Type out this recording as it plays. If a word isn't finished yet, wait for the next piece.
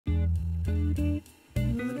Good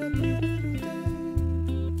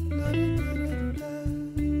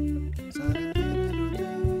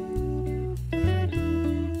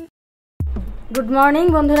morning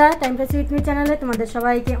বন্ধুরা, time pass with me চ্যানেলে তোমাদের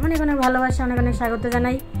সবাইকে অনেক অনেক ভালোবাসা, অনেক অনেক স্বাগত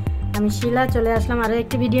জানাই। আমি শিলা চলে আসলাম আরও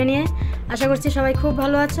একটি ভিডিও নিয়ে। আশা করছি সবাই খুব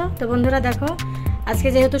ভালো আছো। তো বন্ধুরা দেখো, আজকে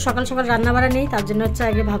যেহেতু সকাল সকাল রান্না বাড়া নেই, তার জন্য হচ্ছে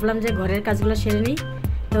আগে ভাবলাম যে ঘরের কাজগুলো সেরে নিই।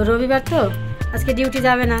 তো রবিবার তো আজকে ডিউটি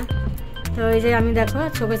যাবে না, তো এই যে আমি দেখো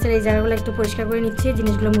শোকেসের এই জায়গাগুলো একটু পরিষ্কার করে নিচ্ছি,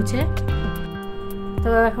 জিনিসগুলো মুছে। তো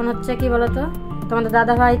এখন হচ্ছে কি বলতো, তোমাদের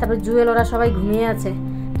দাদা ভাই তারপর জুয়েল ওরা সবাই ঘুমিয়ে আছে।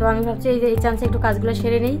 তো আমি ভাবছি এই চান্সে একটু কাজগুলো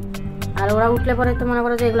সেরে নিই। আর ওরা উঠলে পরে তো মনে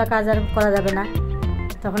করো যে এগুলো কাজ আর করা যাবে না,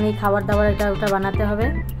 তখন এই খাবার দাবার এটা ওটা বানাতে হবে।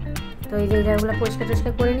 তো এই যে এই জায়গাগুলো পরিষ্কার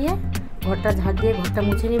টরিষ্কার করে নিয়ে ঘরটা ঝাড় দিয়ে ঘরটা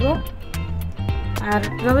মুছে নিব। আর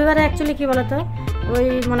রবিবারে অ্যাকচুয়ালি কী বলতো, ওই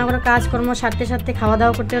মনে করো কাজকর্ম সারতে সারতে খাওয়া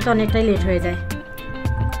দাওয়া করতে হতে অনেকটাই লেট হয়ে যায়।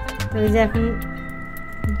 তো এই যে এখন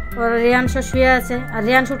ওর রেয়াংশ শুয়ে আছে, আর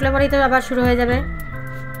রেয়াংশ উঠলে পরেই তো আবার শুরু হয়ে যাবে।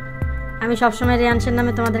 আমি সবসময় রেয়াংশের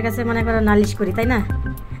নামে তোমাদের কাছে মনে করো নালিশ করি, তাই না?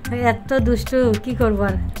 এত দুষ্টু, কি করবো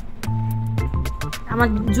আর। আমার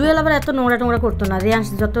জুয়েল আবার এত নোংরা টোংরা করতো না, রেয়াংশ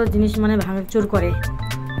যত জিনিস মানে ভাঙচুর করে,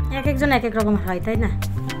 এক একজন এক এক রকম হয়, তাই না?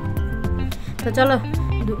 তো চলো,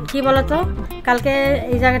 কি বলো তো, কালকে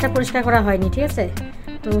এই জায়গাটা পরিষ্কার করা হয়নি, ঠিক আছে?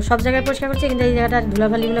 তো সব জায়গায় পরিষ্কার করছি, কিন্তু এই জায়গাটা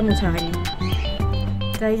ধুলাবালিগুলো মোছা হয়নি।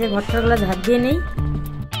 তো এই যে ঘরটাগুলো ঝাঁপ দিয়ে নেই।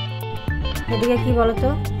 এদিকে কি বলো তো,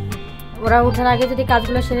 ওরা ওঠার আগে যদি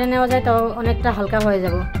কাজগুলো সেরে নেওয়া যায় তো অনেকটা হালকা হয়ে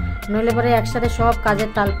যাব, নইলে পরে একসাথে সব কাজের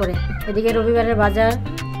তাল পড়ে। এদিকে রবিবারের বাজার,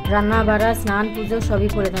 রান্না বাড়া, স্নান পুজো সবই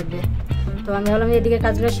পড়ে থাকবে। তো আমি ভাবলাম এদিকে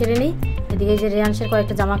কাজগুলো সেরে নিই। এদিকে যে রেয়াংশের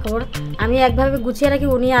কয়েকটা জামা কাপড় আমি একভাবে গুছিয়ে রাখি,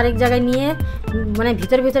 উনি আরেক জায়গায় নিয়ে মানে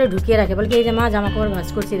ভিতরে ভিতরে ঢুকিয়ে রাখে, বলে কি এই যে মা জামা কাপড় ভাঁজ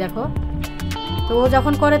করছি দেখো। তো ও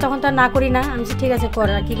যখন করে তখন তো আর না করি না, আমি ঠিক আছে কর,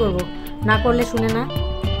 আর কী করবো, না করলে শুনে না।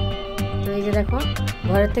 তো এই যে দেখো,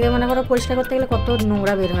 ঘরের থেকে মনে করো পরিষ্কার করতে গেলে কত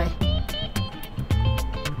নোংরা বের হয়।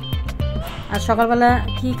 আর সকালবেলা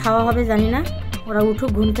কি খাওয়া হবে জানি না, ওরা উঠুক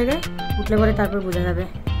ঘুম থেকে, উঠলে পরে তারপর বোঝা যাবে।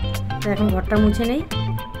 তো এখন ঘরটা মুছে নেই।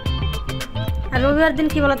 আর রবিবার দিন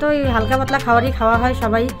কি বলতো, ওই হালকা পাতলা খাবারই খাওয়া হয়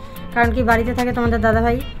সবাই, কারণ কি বাড়িতে থাকে তোমাদের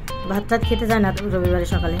দাদাভাই, ভাত টাত খেতে যায় না রবিবারে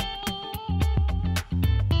সকালে।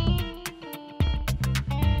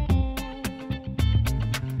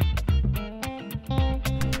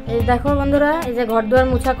 এই দেখো বন্ধুরা, এই যে ঘর দুয়ার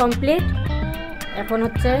মুছা কমপ্লিট। এখন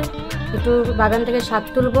হচ্ছে একটু বাগান থেকে শাক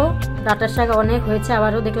তুলবো, ডাঁটার শাক অনেক হয়েছে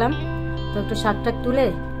আবারও দেখলাম। তো একটু শাকটাক তুলে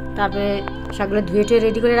তারপরে শাকগুলো ধুয়ে টুয়ে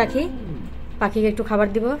রেডি করে রাখি, পাখিকে একটু খাবার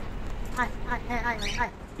দিব।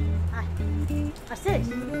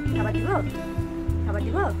 খাবার দিব, খাবার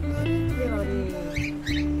দিব।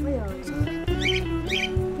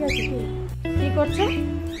 কি করছো?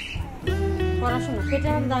 পড়াশোনা পেটে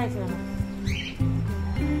আমি দাঁড়িয়েছিলাম।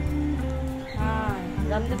 হ্যাঁ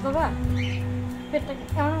জানতে বাবা, পেটটা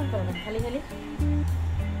কেমন করে না খালি খালি।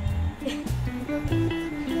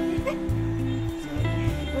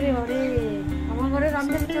 আমার ঘরে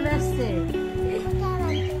রামদেব চলে আসছে।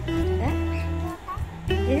 হ্যাঁ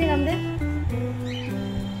এই যে রামদেব,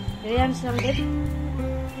 রেয়াংশ রামদেব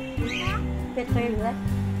পেটটাকে ঘোরায়।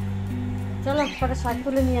 চলো কটা শাক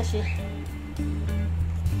তুলে নিয়ে আসি।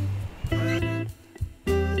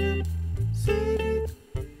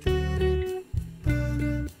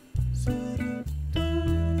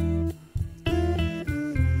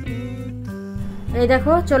 এই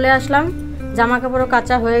দেখো চলে আসলাম, জামা কাপড়ও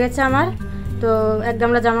কাঁচা হয়ে গেছে আমার। তো এক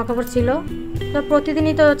গামলা জামা কাপড় ছিল, তো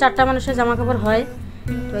প্রতিদিনই তো 4টা মানুষের জামা কাপড় হয়।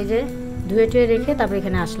 তো এই যে ধুয়ে টুয়ে রেখে তারপর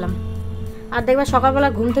এখানে আসলাম। আর দেখবা সকালবেলা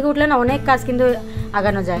ঘুম থেকে উঠলে না অনেক কাজ কিন্তু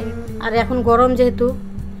আগানো যায়। আর এখন গরম যেহেতু,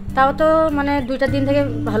 তাও তো মানে 2টা দিন থেকে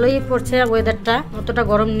ভালোই পড়ছে ওয়েদারটা, অতটা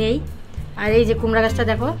গরম নেই। আর এই যে কুমড়া গাছটা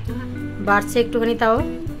দেখো বাড়ছে একটুখানি, তাও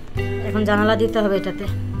এখন জানালা দিতে হবে এটাতে।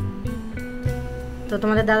 তো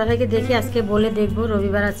তোমাদের দাদাভাইকে দেখি আজকে বলে দেখবো,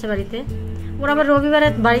 রবিবার আছে বাড়িতে। ওরা আবার রবিবারে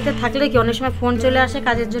বাড়িতে থাকলে কি অনেক সময় ফোন চলে আসে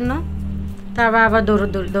কাজের জন্য, তারপর আবার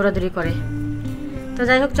দৌড়াদৌড়ি করে। তো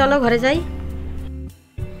যাই হোক চলো ঘরে যাই।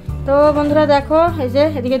 তো বন্ধুরা দেখো, এই যে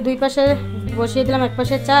এদিকে 2 পাশে বসিয়ে দিলাম, এক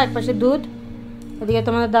পাশে চা এক পাশে দুধ। এদিকে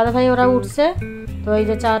তোমাদের দাদাভাই ওরা উঠছে, তো এই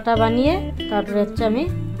যে চাটা বানিয়ে তারপরে হচ্ছে আমি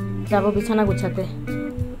যাবো বিছানা গুছাতে।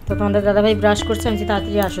 তো তোমাদের দাদাভাই ব্রাশ করছে, আমি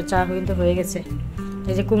তাড়াতাড়ি আসো, চা কিন্তু হয়ে গেছে।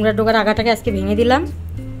 এই যে কুমড়ার ডোকার আগাটাকে আজকে ভেঙে দিলাম,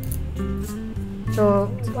 তো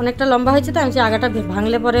অনেকটা লম্বা হয়েছে, তো আমি আগাটা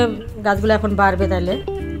ভাঙলে পরে গাছগুলো এখন বাড়বে তাইলে।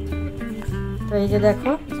 তো এই যে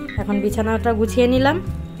দেখো এখন বিছানাটা গুছিয়ে নিলাম,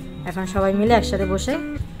 এখন সবাই মিলে একসাথে বসে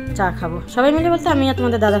চা খাবো। সবাই মিলে বলতে আমি আর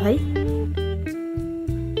তোমাদের দাদাভাই।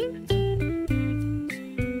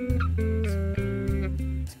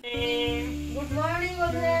 গুড মর্নিং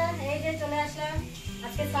বন্ধুরা, এই যে চলে আসলাম,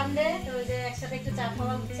 আজকে সানডে, তো এই যে একসাথে একটু চা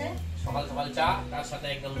খাওয়া হচ্ছে, সকাল সকাল চা, তার সাথে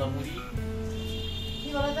একদম মুড়ি। কি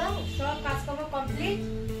বলো তো, সব কাজকর্ম কমপ্লিট,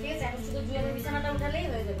 ঠিক আছে? এখন শুধু জুয়েলের বিছানাটা উঠালেই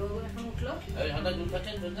হয়ে যাবে। ও এখন উঠলো।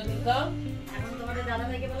 এখন তোমাদের দাদা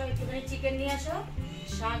ভাইকে বলো একটুখানি চিকেন নিয়ে আসো,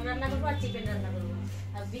 শাক রান্না করবো আর চিকেন রান্না করবো।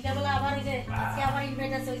 আর বিকালবেলা আবার ওই যে আজকে আবার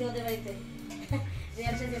ইনভাইট আছে ওই যে ওদের বাড়িতে,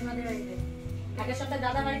 রিয়াসের জন্মদের বাড়িতে। আগের সপ্তাহে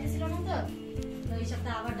দাদা বাড়িতে ছিল না, তো এই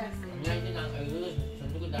সপ্তাহে আবার ডাকছে।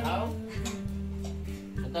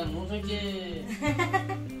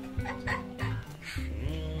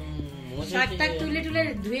 শাকটা তুলে টুলে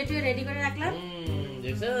ধুয়ে টুয়ে রেডি করে রাখলাম।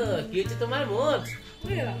 দেখছো কি হচ্ছে তোমার মোচ?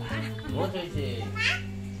 মোচ হয়েছে,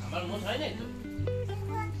 আমার মোচ হয় নাই তো।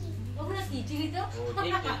 ওগুলো কি চিনি তো?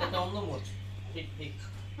 ঠিক, এটা অন্য মোচ। ঠিক ঠিক।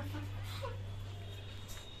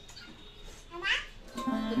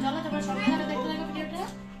 তো চলো তোমরা সবাই মিলে দেখতে থাকো ভিডিওটা।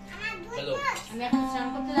 চলো। আমি এখন স্নান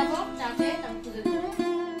করতে যাবো, চা খেয়ে তারপর পুজো দেবো।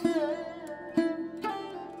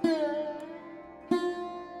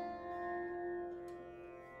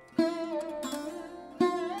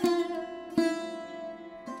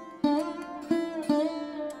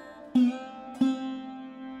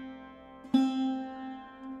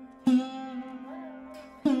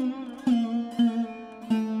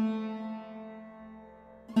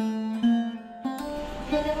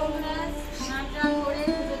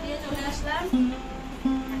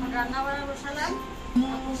 রান্না বান্না বসালাম,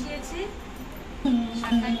 বসিয়েছি,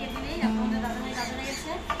 শাকটা কেটে নেই। আপনাদের দাদা ভাই কাজে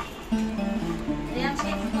গেছে, রিয়ান সে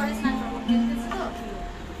একটু পরে স্নান করবো, খেলতেছে তো।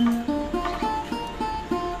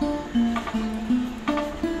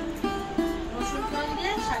 রসুন ফোড়ন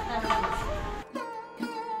দিয়ে শাকটা রান্না করছি।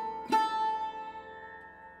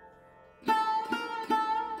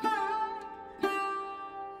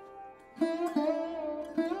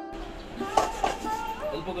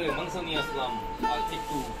 অল্প করে মাংস নিয়ে আসলাম আর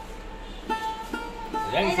একটু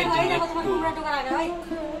কুমড়া টোকার আগা ভাই,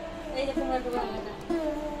 এই যে কুমড়া টোকার আগাটা,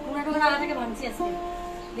 কুমড়া টোকার আগাটাকে ভাঙছি আজকে।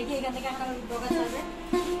 দেখি এখান থেকে এখন ডোকা চলবে।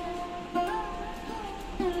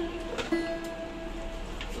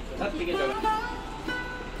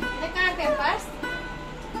 এটা কার পেপারস?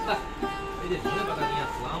 এই যে ধনে পাতা নিয়ে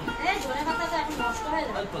আসলাম। এই ধনে পাতা তো এখন নষ্ট হয়ে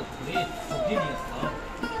যাবে। অল্প করে সবজি নিয়ে আসলাম।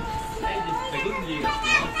 এই যে বেগুন নিয়ে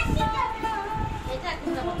আসলাম। এটা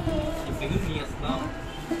কুমড়া পাতা। বেগুন নিয়ে আসলাম।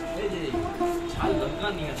 এই যে ঝাল লঙ্কা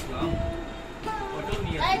নিয়ে আসলাম। পটল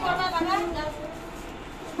নিয়ে এই আসলাম। বাবা বাবা যাও।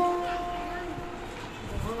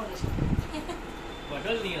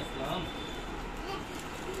 পটল নিয়ে আসলাম।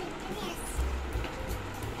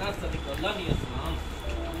 তার সাথে করলা নিয়ে আসলাম।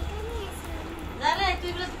 দাদা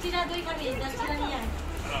তুই বলে চিরা দই খাবি, দশ চিরা নিয়ে আয়।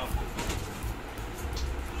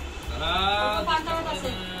 দাঁড়া, পান্তা ভাত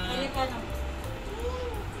আছে, এই কেন?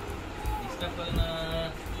 ডিস্টার্ব করে না।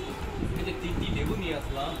 এই যে তিনটি লেবু নিয়ে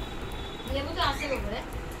আসলাম। লেবু তো আছে উপরে,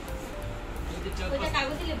 এই যে চার ওইটা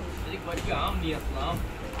কাগজি লেবু। কয়েকটি আম নিয়ে আসলাম।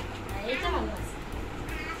 এইটা ভালো আছে।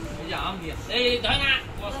 এই যে আম নিয়ে আসলাম। এই ধরে না,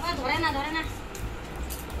 বাবা ধরে না ধরে না।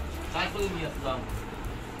 তারপরে নিয়ে আসলাম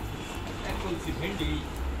এক কলসি ভেন্ডি।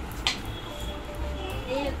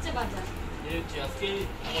 এই হচ্ছে বাজার। এই হচ্ছে আজকে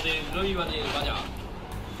আমাদের রবিবারের বাজার।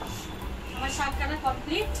 আমার শাক কাটা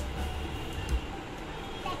কমপ্লিট।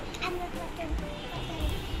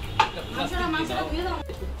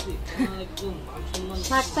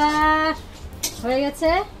 শাকটা হয়ে গেছে,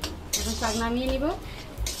 এখন শাক নামিয়ে নিব।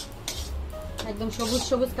 একদম সবুজ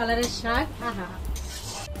সবুজ কালারের শাক। আহা,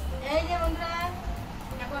 এই যে বন্ধুরা,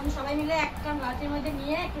 এখন আমি সবাই মিলে একটা বাটির মধ্যে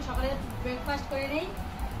নিয়ে একটু সকালে ব্রেকফাস্ট করে নিই,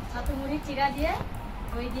 ছাতু মুড়ি চিড়া দিয়ে,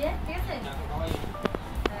 দই দিয়ে, ঠিক আছে?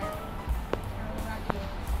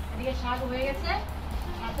 এদিকে শাক হয়ে গেছে,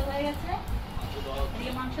 ভাতও হয়ে গেছে,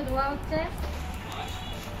 এদিকে মাংস ধোয়া হচ্ছে,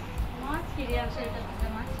 মাছ ফিরে আসে, এটা দুটো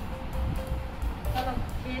মাছ। চলো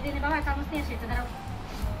খেয়ে দিয়ে বাবা, চামচ নিয়ে আসে, এটা দাঁড়াও।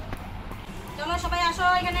 চলো সবাই আসো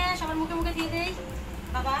এখানে, সবার মুখে মুখে দিয়ে দেই।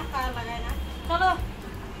 বাবা কার লাগায় না, চলো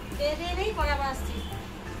খেয়ে দিয়ে নেই, পরে আবার আসছি।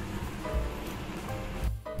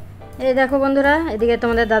 এই দেখো বন্ধুরা, এদিকে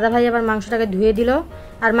তোমাদের দাদা ভাই আবার মাংসটাকে ধুয়ে দিল।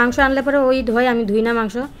 আর মাংস আনলে পরে ওই ধোয়, আমি ধুই না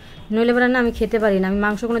মাংস, নইলে পরে না আমি খেতে পারি না। আমি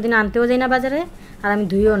মাংস কোনো দিন আনতেও যাই না বাজারে, আর আমি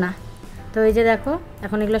ধুইও না। তো এই যে দেখো,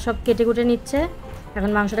 এখন এগুলো সব কেটে কুটে নিচ্ছে।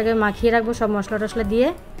 এখন মাংসটাকে মাখিয়ে রাখবো সব মশলা টশলা দিয়ে।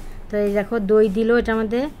 তো এই দেখো দই দিল, এটার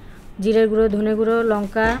মধ্যে জিরের গুঁড়ো, ধনে গুঁড়ো,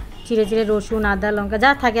 লঙ্কা, চিড়ে চিড়ে রসুন, আদা, লঙ্কা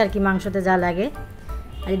যা থাকে আর কি মাংসতে যা লাগে।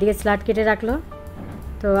 আর এদিকে স্যালাড কেটে রাখলো।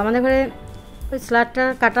 তো আমাদের ঘরে ওই স্যালাডটা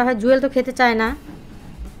কাটা হয়, জুয়েল তো খেতে চায় না,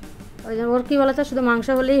 ওই জন্য ওর কী বলতো শুধু মাংস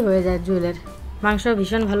হলেই হয়ে যায়। জুয়েলের মাংস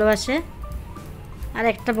ভীষণ ভালোবাসে, আর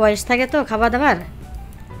একটা বয়স থাকে তো খাওয়া দাওয়ার।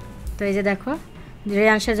 তো এই যে দেখো,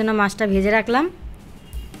 রেয়াংশের জন্য মাছটা ভেজে রাখলাম।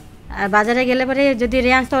 আর বাজারে গেলে পরে যদি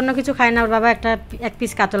রেয়াংশ তো অন্য কিছু খায় না, ওর বাবা এক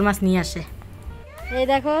পিস কাতল মাছ নিয়ে আসে। এই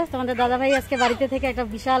দেখো তোমাদের দাদাভাই আজকে বাড়িতে থেকে একটা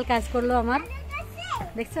বিশাল কাজ করলো আমার।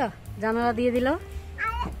 দেখছো জানালা দিয়ে দিল।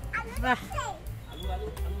 বাহ,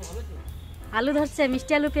 আলু ধরছে,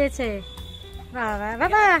 মিষ্টি আলু পেয়েছে। বাবা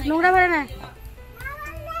বাবা নোংরা ভরে না।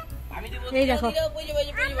 এই দেখো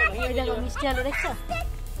মিষ্টি আলু দেখছো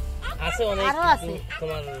আছে অনেক, আরো আছে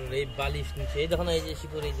তোমার এই বালিশ নিচে এই দেখো না, এই যে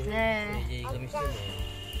শিকড়, এই যে এই যে এগুলো মিষ্টি আলু।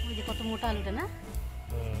 ওই যে কত মোটা আলুটা না।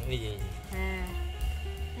 এই যে হ্যাঁ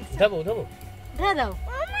দাও দাও দাও দাও,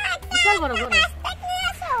 বিশাল বড় বড়।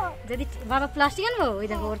 যদি বাবা প্লাস্টিক আনবো, ওই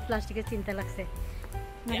দেখো ওর প্লাস্টিকের চিন্তা লাগছে।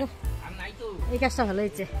 এই কাজটা ভালো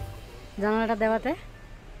হয়েছে জানালাটা দেওয়াতে।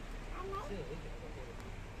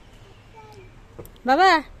 বাবা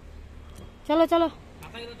চলো চলো।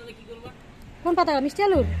 কোন পাতা? মিষ্টি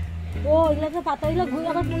আলুর। ও এগুলো তো পাতা, এগুলো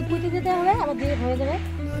আবার কুইতে দিতে হবে, আবার দিয়ে হয়ে যাবে।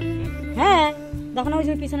 হ্যাঁ দেখো না ওই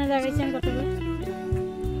যে পিছনে লাগাইছি আমি কতগুলো।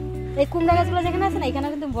 এই কুমড়া গাছগুলো যেখানে আছে না, এখানে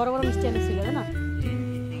কিন্তু বড় বড় মিষ্টি আলু ছিল না।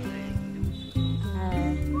 হ্যাঁ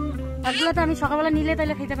এগুলো তো আমি সকালবেলা নিলে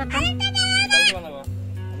তাইলে খেতে পারতাম।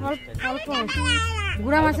 অল্প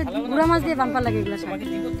গুড়া মাছ দিয়ে বাম্পার লাগে এগুলো।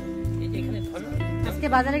 আজকে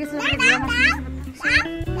বাজারে গেছিলাম, গুড়া মাছ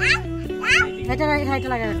এটা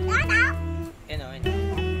লাগা।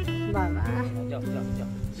 বাবা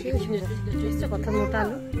কত মোটা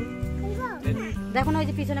আলু। দেখো না ওই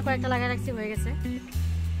যে পিছনে কয়েকটা লাগা রাখছি, হয়ে গেছে।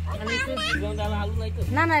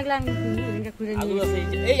 না না এগুলো আমি খুঁড়ে নিয়ে।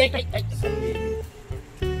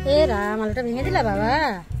 এ রাম, আলুটা ভেঙে দিলা বাবা।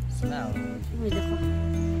 ওই দেখো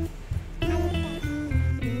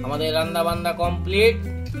আমাদের রান্না বান্না কমপ্লিট।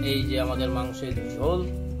 এই যে আমাদের মাংসের ঝোল,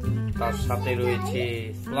 তার সাথে রয়েছে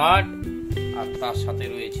স্যালাড, আর তার সাথে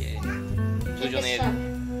রয়েছে দুজনের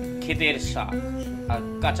ক্ষেতের শাক আর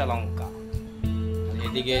কাঁচা লঙ্কা।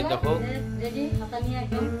 এদিকে দেখো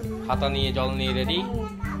হাতা নিয়ে জল নিয়ে রেডি।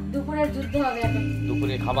 দুপুরের যুদ্ধ হবে এখন,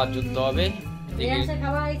 দুপুরে খাবার যুদ্ধ হবে।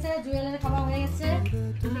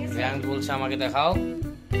 রিয়াংশ বলছে আমাকে দেখাও,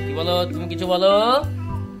 কি বলো তুমি, কিছু বলো।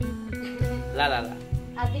 লা লা লা।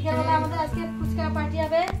 আর বিকেলবেলা আমাদের আজকে ফুচকা পার্টি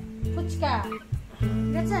হবে, ফুচকা,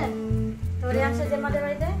 ঠিক আছে? তো রিয়াংশের জেম্মাদের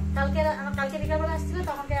বাড়িতে কালকে বিকেলবেলা আসছিল,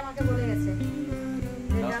 তখন আমাকে বলে গেছে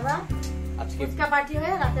যে বাবা আজকে ফুচকা পার্টি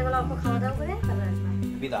হয়ে রাতের বেলা অল্প খাওয়া দাওয়া করে তারপর আসবে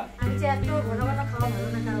বিদায়। আমি যে এত ঘন ঘন খাওয়া ভালো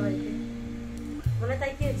না কারো বাড়িতে বলে,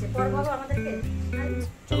 তাই কি হয়েছে পর বাবা আমাদেরকে।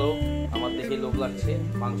 চলো আমার দেখে লোভ লাগছে,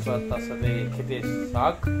 মাংস আর তার সাথে খেতে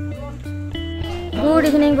শাক। গুড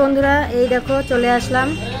ইভিনিং বন্ধুরা, এই দেখো চলে আসলাম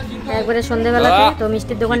একবারে সন্ধ্যেবেলাতে। তো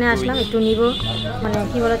মিষ্টির দোকানে আসলাম, একটু নিব, মানে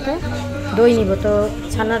কি বলতো দই নিব। তো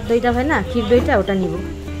ছানার দইটা হয় না, ক্ষীর দইটা, ওটা নিব।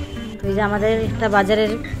 তো এই যে আমাদের একটা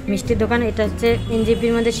বাজারের মিষ্টির দোকান, এটা হচ্ছে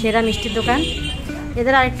এনজিপির মধ্যে সেরা মিষ্টির দোকান।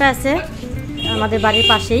 এদের আরেকটা আছে আমাদের বাড়ির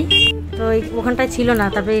পাশেই, তো ওখানটায় ছিল না,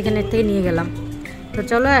 তারপরে এখানের থেকে নিয়ে গেলাম। তো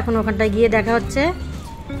চলো এখন ওখানটায় গিয়ে দেখা হচ্ছে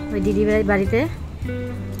ওই দিদি বাড়িতে।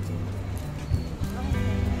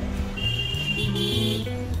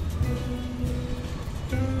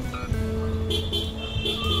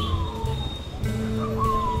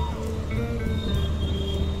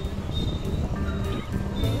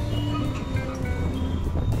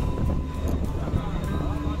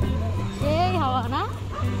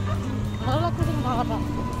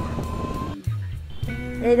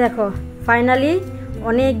 এই দেখো ফাইনালি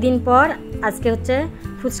অনেক দিন পর আজকে হচ্ছে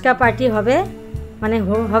ফুচকা পার্টি হবে, মানে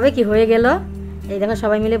হবে কি হয়ে গেল। এই দেখো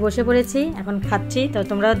সবাই মিলে বসে পড়েছি, এখন খাচ্ছি, তো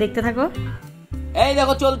তোমরাও দেখতে থাকো। এই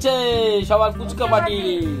দেখো চলছে সবার ফুচকা পার্টি,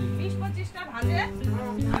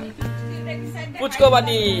 ফুচকা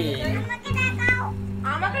পার্টি।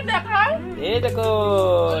 এই দেখো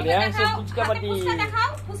রিয়াংশের ফুচকা পার্টি,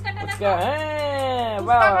 ফুচকা। হ্যাঁ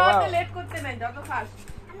বাহ বাহ, লেট করতে নাই, যত ফাস্ট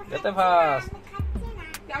যত ফাস্ট।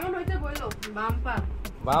 কেমন হইছে বলো? Bumper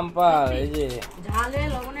bumper. এই যে ঝালে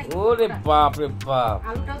লবণে, ওরে বাপ রে বাপ,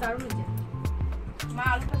 আলুটাও দারুণ হইছে। মা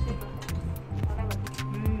আলুটা শেষ করো।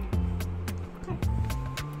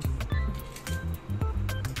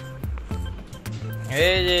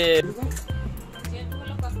 এই যে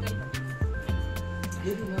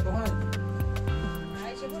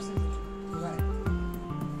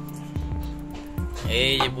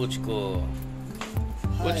এই যে পুচকো,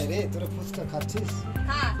 রে তোরা ফুচকা খাচ্ছিস?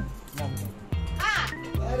 হ্যাঁ।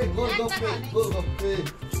 আরে গোলগপ্পে গোলগপ্পে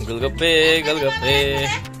গোলগপ্পে গোলগপ্পে।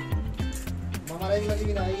 মামার এই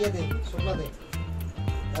লাগি না, আইয়ে দে, সোনা দে।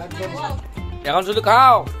 এখন শুধু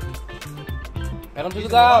খাও, এখন শুধু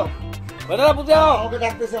খাও। বড়া বুঝে যাও, ওকে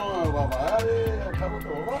ডাকতেছে আমার বাবা। আরে খাবো তো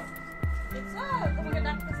বাবা, দেখছো তোমাকে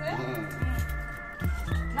ডাকতেছে।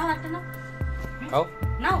 নাও একটা নাও, খাও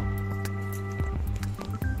নাও।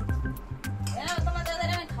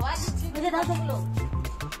 দাও তো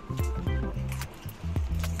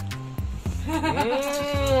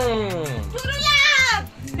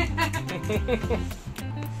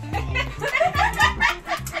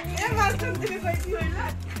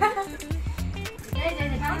এই যে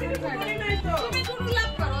তুমি কোন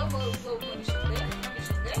লাভ করো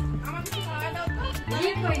আমার কিছু খাওয়া দাও তো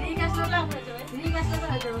রিক কই রিক আসলো তো হয়ে যাবে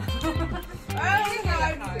আমার কিছু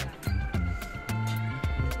খাওয়াই